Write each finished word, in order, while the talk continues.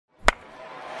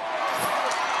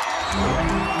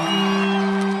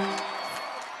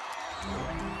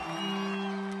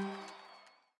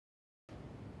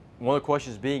One of the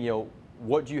questions being,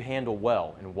 what do you handle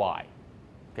well and why?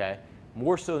 Okay.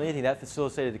 More so than anything, that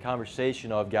facilitated the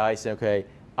conversation of guys saying, okay,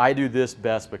 I do this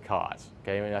best because.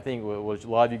 Okay. I mean, I think what a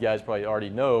lot of you guys probably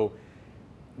already know,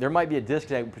 there might be a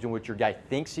disconnect between what your guy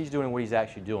thinks he's doing and what he's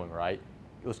actually doing, right?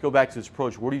 Let's go back to this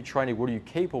approach. What are you trying to, what are you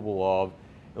capable of?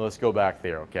 And let's go back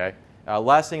there, okay?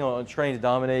 Last thing on training to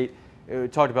dominate, we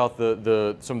talked about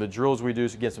some of the drills we do.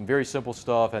 So again, some very simple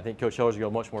stuff. I think Coach Heller's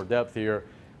going to go much more depth here.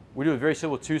 We do a very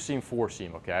simple 2-seam,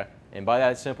 4-seam, okay? And by that,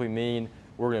 I simply mean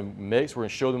we're going to mix, we're going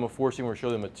to show them a 4-seam, we're going to show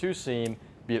them a 2-seam,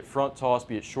 be it front toss,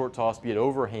 be it short toss, be it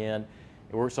overhand.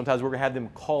 And sometimes we're going to have them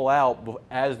call out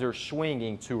as they're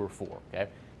swinging 2 or 4, okay?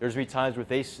 There's going to be times where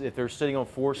if they're sitting on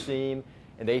 4-seam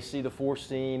and they see the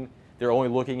 4-seam, they're only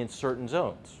looking in certain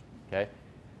zones, okay?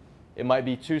 It might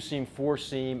be 2-seam,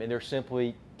 4-seam, and they're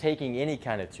simply taking any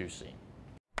kind of 2-seam.